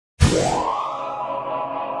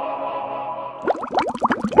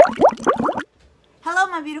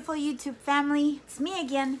my beautiful YouTube family. It's me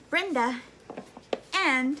again, Brenda.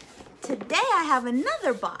 And today I have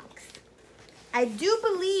another box. I do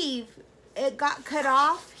believe it got cut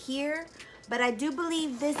off here, but I do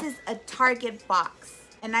believe this is a Target box.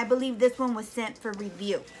 And I believe this one was sent for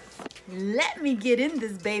review. Let me get in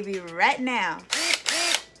this baby right now.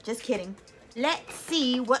 Just kidding. Let's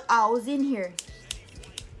see what all's in here.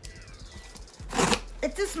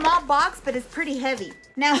 It's a small box, but it's pretty heavy.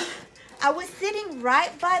 Now, I was sitting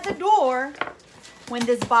right by the door when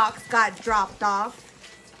this box got dropped off.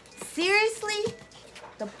 Seriously,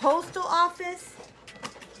 the postal office,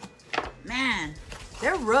 man,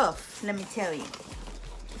 they're rough, let me tell you.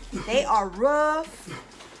 They are rough.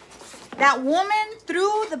 That woman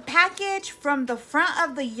threw the package from the front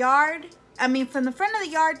of the yard. From the front of the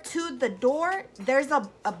yard to the door, there's a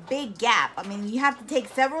big gap. You have to take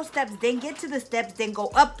several steps, then get to the steps, then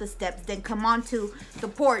go up the steps, then come onto the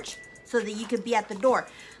porch so that you could be at the door.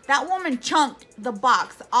 That woman chunked the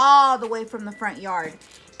box all the way from the front yard.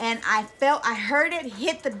 And I heard it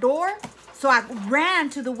hit the door. So I ran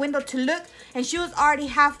to the window to look, and she was already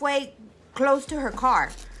halfway close to her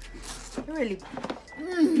car. It really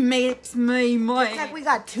makes me mad. It's like we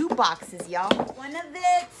got two boxes, y'all. One of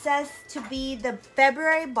it says to be the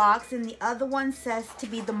February box, and the other one says to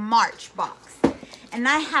be the March box. And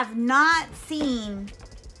I have not seen,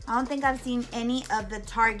 I don't think I've seen any of the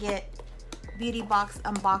Target beauty box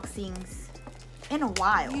unboxings in a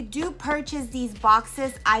while. You do purchase these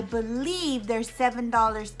boxes, I believe they're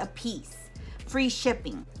 $7 a piece. Free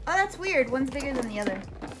shipping. Oh, that's weird. One's bigger than the other.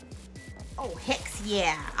 Oh, heck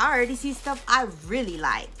yeah. I already see stuff I really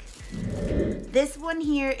like. This one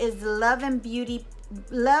here is Love Beauty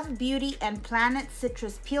and Planet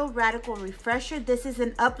Citrus Peel Radical Refresher. This is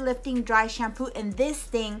an uplifting dry shampoo, and this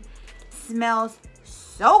thing smells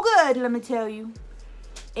so good, let me tell you.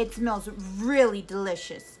 It smells really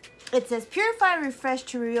delicious. It says, purify and refresh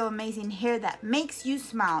to reveal amazing hair that makes you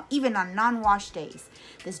smile, even on non-wash days.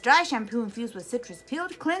 This dry shampoo infused with citrus peel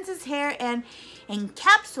cleanses hair and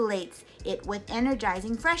encapsulates it with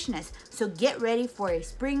energizing freshness. So get ready for a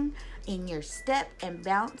spring in your step and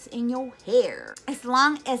bounce in your hair. As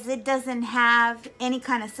long as it doesn't have any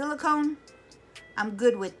kind of silicone, I'm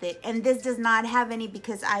good with it. And this does not have any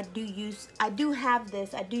because I do use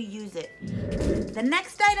it. The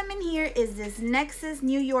next item in here is this Nexxus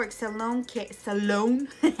New York Salon.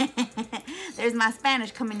 There's my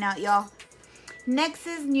Spanish coming out, y'all.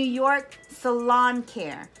 Nexxus New York Salon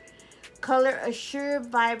Care. Color Assure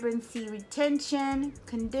Vibrancy Retention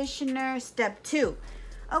Conditioner Step 2.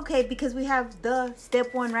 Okay, because we have the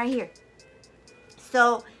Step 1 right here.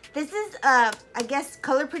 So this is, I guess,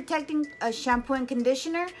 color protecting shampoo and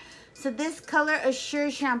conditioner. So this Color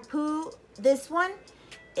Assure shampoo, this one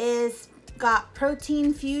is got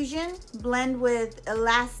protein fusion, blend with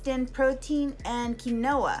elastin protein and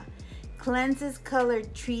quinoa. Cleanses color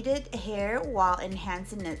treated hair while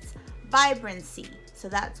enhancing its vibrancy. So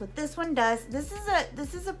that's what this one does. This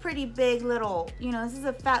is a pretty big little, this is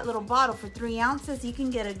a fat little bottle for 3 ounces. You can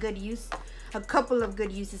get a couple of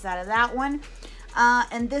good uses out of that one.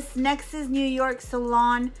 And this Nexxus New York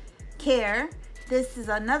Salon Care, this is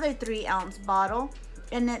another 3-ounce bottle,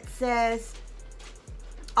 and it says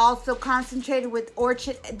also concentrated with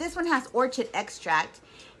orchid. This one has orchid extract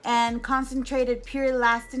and concentrated pure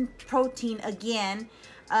elastin protein again.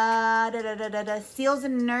 Seals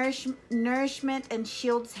and nourishment and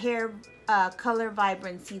shields hair color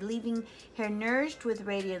vibrancy, leaving hair nourished with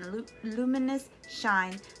radiant luminous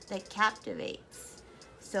shine that captivates.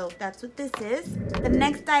 So that's what this is. The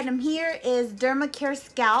next item here is DermaCare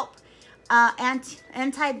Scalp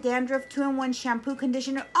Anti-Dandruff 2-in-1 Shampoo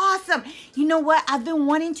Conditioner. Awesome! You know what? I've been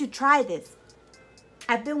wanting to try this.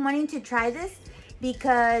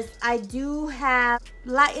 Because I do have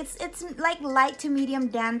it's like light to medium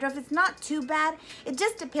dandruff. It's not too bad. It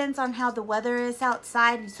just depends on how the weather is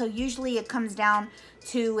outside. So usually it comes down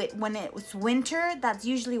to it when it's winter. That's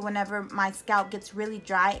usually whenever my scalp gets really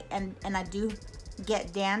dry and I do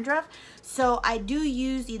get dandruff. So I do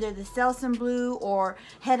use either the Selsun Blue or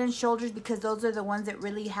Head and Shoulders because those are the ones that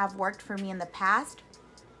really have worked for me in the past.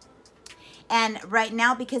 And right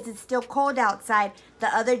now, because it's still cold outside,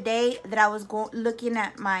 the other day that I was looking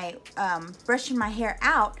at my, brushing my hair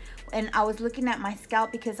out, and I was looking at my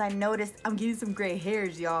scalp because I noticed I'm getting some gray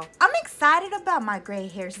hairs, y'all. I'm excited about my gray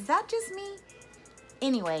hairs. Is that just me?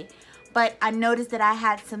 Anyway, but I noticed that I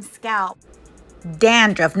had some scalp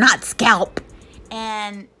dandruff, not scalp.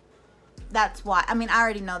 And that's why. I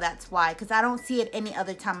already know that's why, because I don't see it any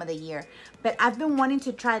other time of the year. But I've been wanting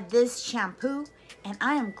to try this shampoo, and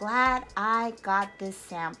I am glad I got this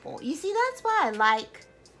sample. You see, that's why I like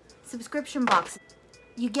subscription boxes.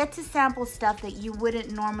 you get to sample stuff that you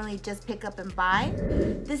wouldn't normally just pick up and buy.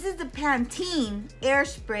 This is the Pantene Air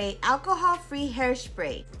Spray Alcohol-Free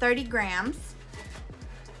Hairspray, 30 grams.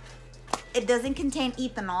 It doesn't contain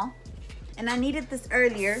ethanol, and I needed this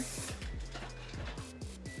earlier.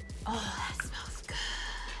 Oh, that smells good.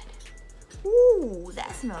 Ooh,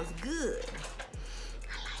 that smells good.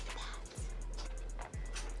 I like that.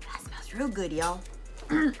 That smells real good, y'all.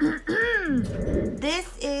 This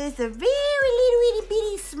is a very little itty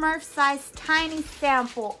bitty Smurf size tiny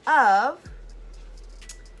sample of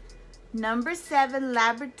number 7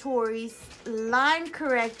 Laboratories Line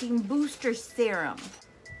Correcting Booster Serum.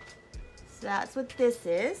 So that's what this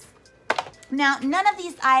is. Now, none of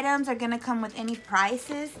these items are gonna come with any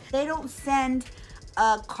prices. They don't send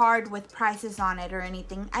a card with prices on it or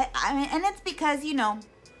anything. I mean, and it's because, you know,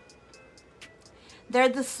 they're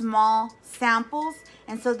the small samples,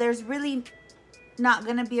 and so there's really not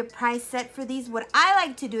gonna be a price set for these. What I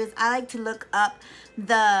like to do is I like to look up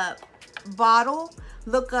the bottle,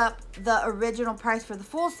 look up the original price for the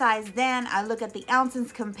full size, then I look at the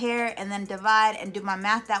ounces, compare, and then divide and do my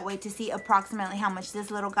math that way to see approximately how much this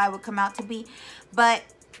little guy would come out to be. But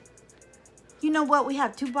you know what? We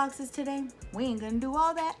have 2 boxes today. We ain't gonna do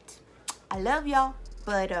all that. I love y'all,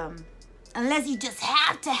 but unless you just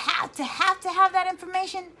have to have that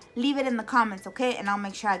information, leave it in the comments, okay? And I'll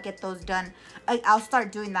make sure I get those done. I'll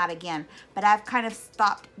start doing that again, but I've kind of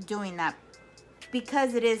stopped doing that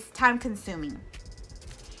because it is time consuming.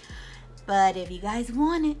 But if you guys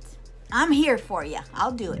want it, I'm here for you.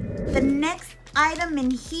 I'll do it. The next item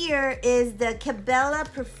in here is the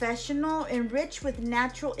Cabela Professional Enriched with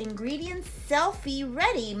Natural Ingredients Selfie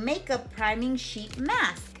Ready Makeup Priming Sheet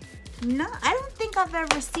Mask. No, I don't think I've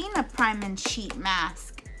ever seen a priming sheet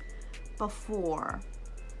mask before.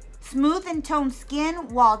 Smooth and toned skin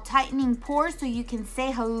while tightening pores so you can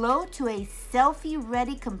say hello to a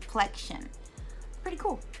selfie-ready complexion. Pretty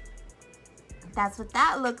cool. That's what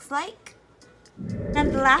that looks like.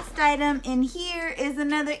 And the last item in here is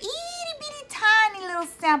another itty-bitty tiny little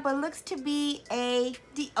sample. It looks to be a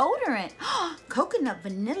deodorant. Coconut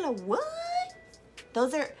vanilla, what?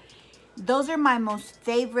 Those are my most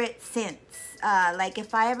favorite scents. Like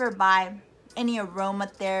if I ever buy any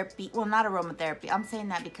aromatherapy, well, not aromatherapy, I'm saying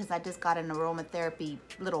that because I just got an aromatherapy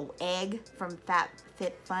little egg from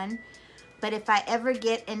FabFitFun. But if I ever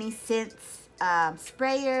get any scents,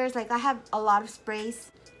 sprayers, like I have a lot of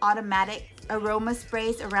sprays, automatic aroma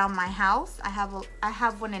sprays around my house. I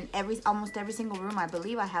have one in almost every single room. I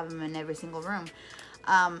believe I have them in every single room.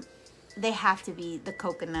 They have to be the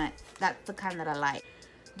coconut. That's the kind that I like.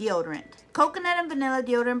 Deodorant. Coconut and vanilla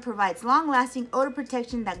deodorant provides long-lasting odor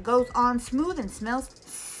protection that goes on smooth and smells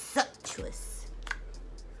sumptuous.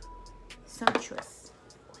 Sumptuous.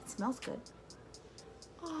 Oh, it smells good.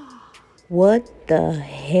 Oh. What the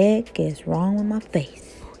heck is wrong with my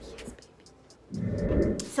face? Oh, yes,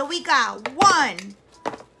 baby. So we got 1,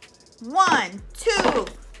 2,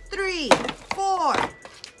 3, 4,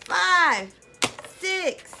 5,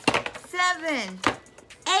 6, 7,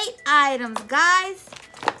 8 items, guys.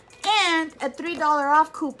 And a $3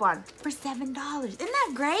 off coupon for $7. Isn't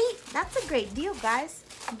that great? That's a great deal, guys.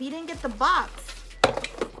 If you didn't get the box,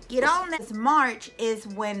 get on this. March is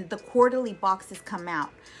when the quarterly boxes come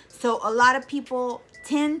out. So a lot of people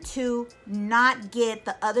tend to not get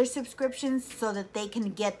the other subscriptions so that they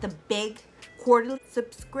can get the big quarterly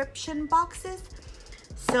subscription boxes.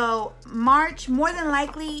 So March, more than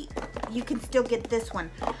likely, you can still get this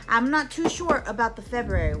one. I'm not too sure about the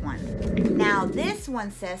February one. Now this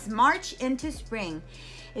one says March into spring.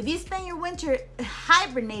 If you spend your winter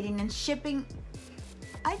hibernating and shipping,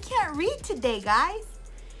 I can't read today, guys.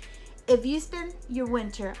 If you spend your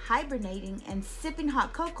winter hibernating and sipping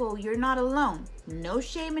hot cocoa, you're not alone. No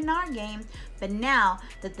shame in our game, but now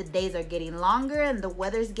that the days are getting longer and the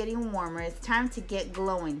weather's getting warmer, it's time to get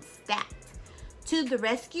glowing stat. To the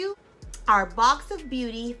rescue, our box of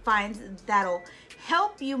beauty finds that'll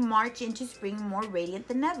help you march into spring more radiant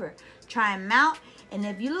than ever. Try them out, and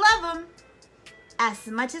if you love them as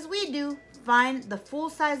much as we do, find the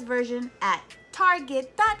full-size version at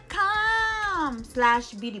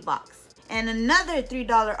target.com/beautybox. And another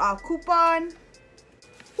 $3 off coupon.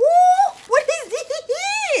 Ooh, what is this?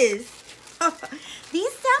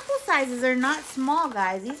 These sample sizes are not small,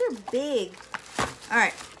 guys. These are big. All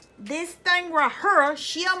right. This thing right here,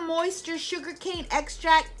 Shea Moisture Sugarcane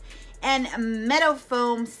Extract and Meadow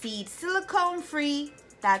Foam Seed. Silicone free.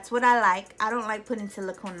 That's what I like. I don't like putting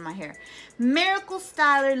silicone in my hair. Miracle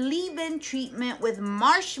Styler Leave-In Treatment with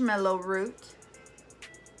Marshmallow Root.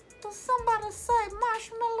 Does somebody say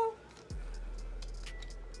marshmallow?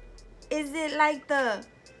 Is it like the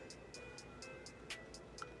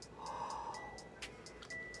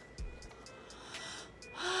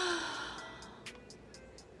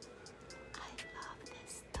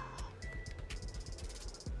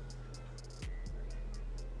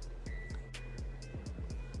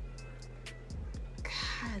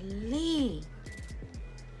Golly.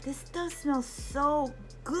 This stuff smells so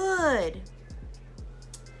good.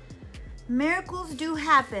 Miracles do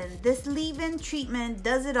happen. This leave-in treatment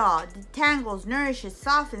does it all. Detangles, nourishes,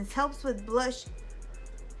 softens, helps with blush.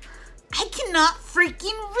 I cannot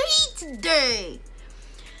freaking read today.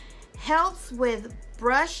 Helps with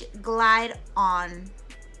brush glide on.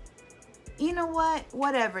 You know what?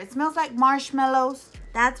 Whatever. It smells like marshmallows.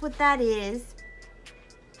 That's what that is.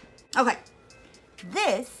 Okay.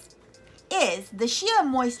 This is the Shea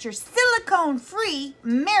Moisture silicone-free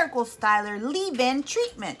Miracle Styler leave-in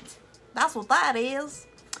treatment. That's what that is.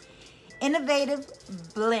 Innovative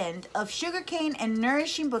blend of sugarcane and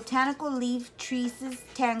nourishing botanical leaf trees,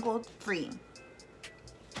 tangled free.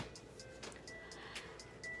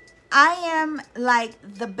 I am like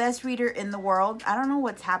the best reader in the world. I don't know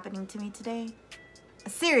what's happening to me today.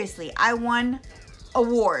 Seriously, I won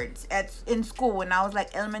awards in school when I was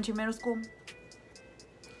like elementary, middle school.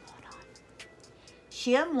 Hold on.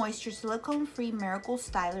 Shea Moisture silicone-free Miracle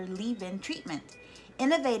Styler leave-in treatment.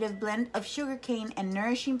 Innovative blend of sugarcane and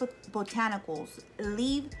nourishing botanicals.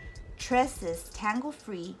 Leave tresses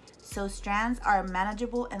tangle-free so strands are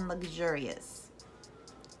manageable and luxurious.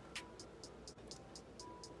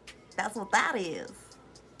 That's what that is.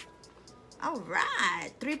 All right.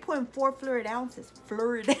 3.4 fluid ounces.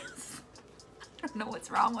 Fluid ounces. I don't know what's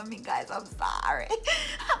wrong with me, guys. I'm sorry.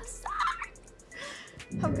 I'm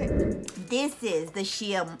sorry. Okay. This is the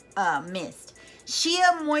Shea Mist. Shea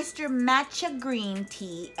Moisture Matcha Green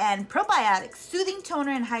Tea and Probiotic Soothing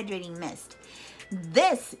Toner and Hydrating Mist.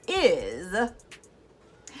 This is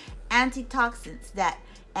antitoxins that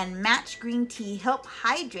and match green tea help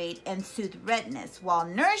hydrate and soothe redness, while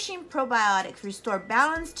nourishing probiotics restore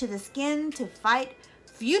balance to the skin to fight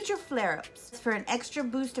future flare-ups. For an extra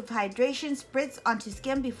boost of hydration, spritz onto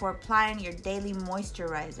skin before applying your daily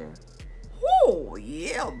moisturizer. Oh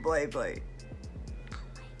yeah, baby.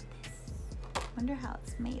 Wonder how it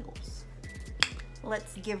smells.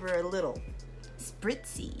 Let's give her a little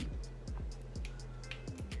spritzy.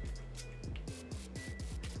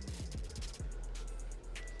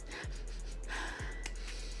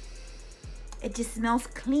 It just smells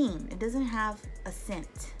clean. It doesn't have a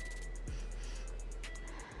scent.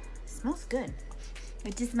 It smells good.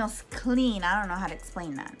 It just smells clean. I don't know how to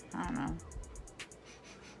explain that. I don't know.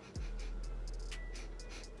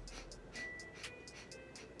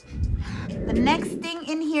 The next thing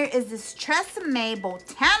in here is this Tresemme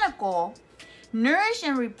Botanical Nourish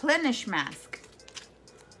and Replenish Mask.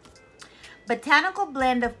 Botanical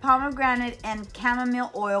blend of pomegranate and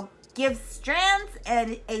chamomile oil gives strands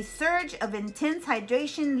and a surge of intense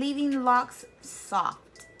hydration, leaving locks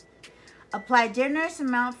soft. Apply generous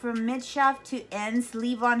amount from mid-shaft to ends.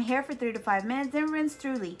 Leave on hair for 3 to 5 minutes, then rinse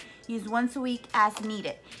thoroughly. Use once a week as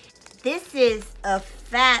needed. This is a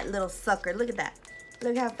fat little sucker. Look at that.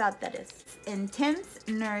 Look how fat that is. Intense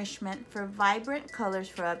nourishment for vibrant colors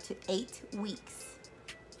for up to 8 weeks.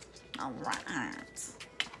 All right.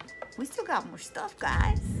 We still got more stuff,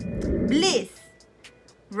 guys. Bliss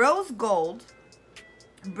Rose Gold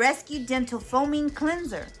Rescue Dental Foaming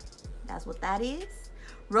Cleanser. That's what that is.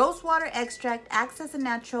 Rose water extract acts as a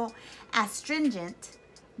natural astringent,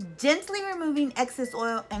 gently removing excess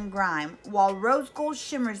oil and grime, while rose gold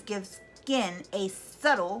shimmers give skin a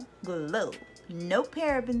subtle glow. No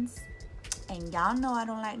parabens. And y'all know I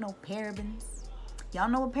don't like no parabens. Y'all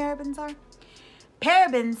know what parabens are?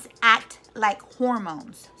 Parabens act like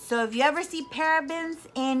hormones. So if you ever see parabens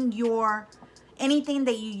in your anything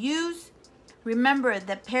that you use, remember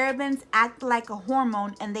that parabens act like a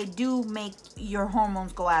hormone and they do make your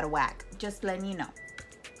hormones go out of whack. Just letting you know.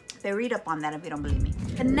 They read up on that if you don't believe me.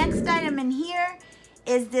 The next item in here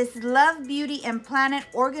is this Love Beauty and Planet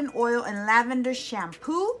Organ Oil and Lavender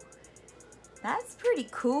Shampoo. That's pretty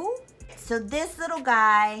cool. So this little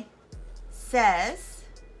guy says,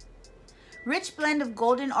 rich blend of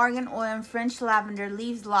golden argan oil and French lavender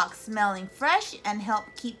leaves locks smelling fresh and help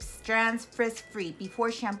keep strands frizz-free.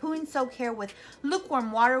 Before shampooing, soak hair with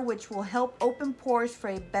lukewarm water, which will help open pores for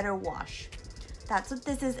a better wash. That's what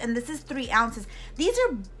this is, and this is 3 ounces. These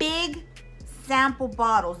are big sample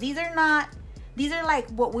bottles. These are like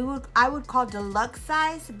what I would call deluxe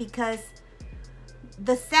size, because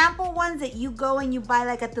the sample ones that you go and you buy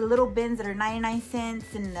like at the little bins that are 99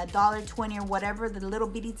 cents and $1.20 or whatever, the little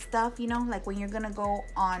bitty stuff, you know, like when you're gonna go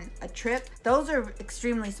on a trip, those are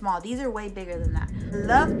extremely small. These are way bigger than that.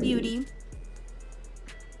 Love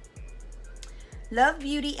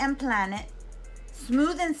Beauty and Planet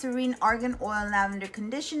Smooth and Serene Argan Oil Lavender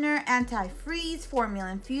Conditioner, anti-freeze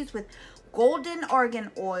formula infused with golden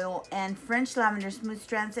argan oil and French lavender, smooth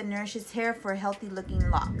strands and nourishes hair for healthy looking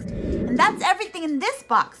locks. And that's everything in this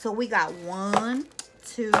box. So we got 1,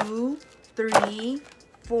 2, 3,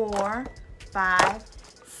 4, 5,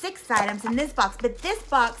 6 items in this box. But this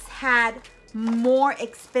box had more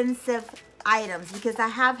expensive items because I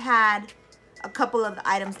have had a couple of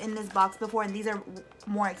items in this box before, and these are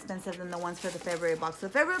more expensive than the ones for the February box. The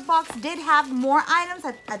February box did have more items.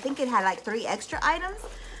 I think it had like 3 extra items.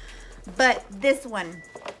 But this one,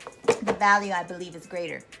 the value I believe is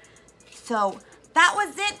greater. So that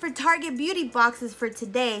was it for Target beauty boxes for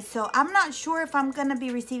today. So I'm not sure if I'm going to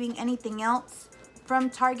be receiving anything else from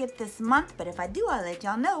Target this month. But if I do, I'll let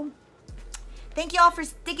y'all know. Thank you all for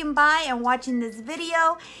sticking by and watching this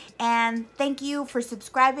video. And thank you for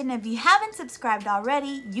subscribing. If you haven't subscribed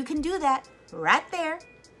already, you can do that right there.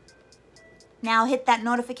 Now hit that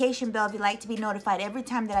notification bell if you'd like to be notified every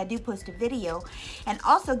time that I do post a video. And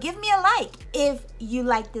also give me a like if you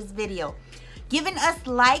like this video. Giving us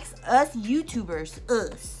likes, us YouTubers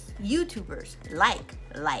like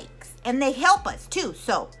likes. And they help us too.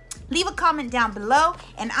 So leave a comment down below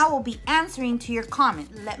and I will be answering to your comment.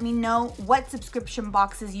 Let me know what subscription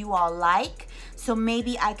boxes you all like. So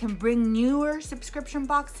maybe I can bring newer subscription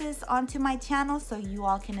boxes onto my channel so you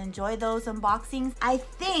all can enjoy those unboxings. I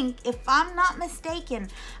think, if I'm not mistaken,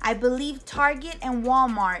 I believe Target and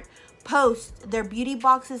Walmart post their beauty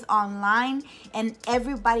boxes online and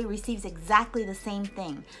everybody receives exactly the same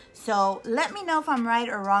thing. So let me know if I'm right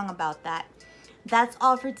or wrong about that. That's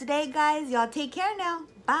all for today, guys. Y'all take care now.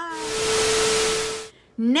 Bye.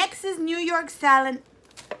 Next is New York salad.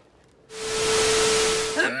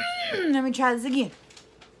 Let me try this again.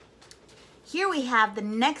 Here we have the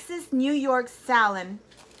Nexus New York salad.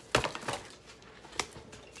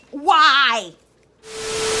 Why?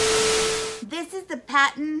 This is the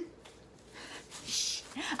patent. Shh.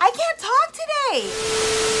 I can't talk today.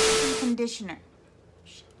 Conditioner.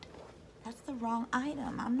 Shit. That's the wrong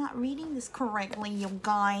item. I'm not reading this correctly, you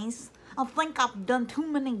guys. I think I've done too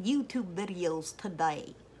many YouTube videos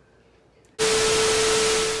today.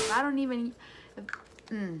 I don't even...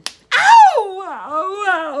 Ow!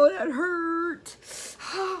 Ow, that hurt.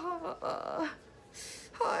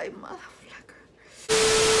 Hi, motherfucker.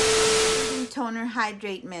 Toner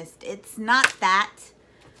Hydrate Mist. It's not that.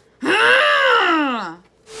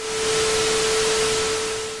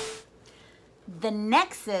 The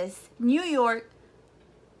Nexus New York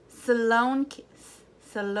Salon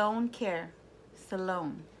Care.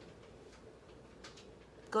 Salon.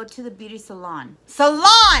 Go to the beauty salon.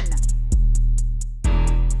 Salon!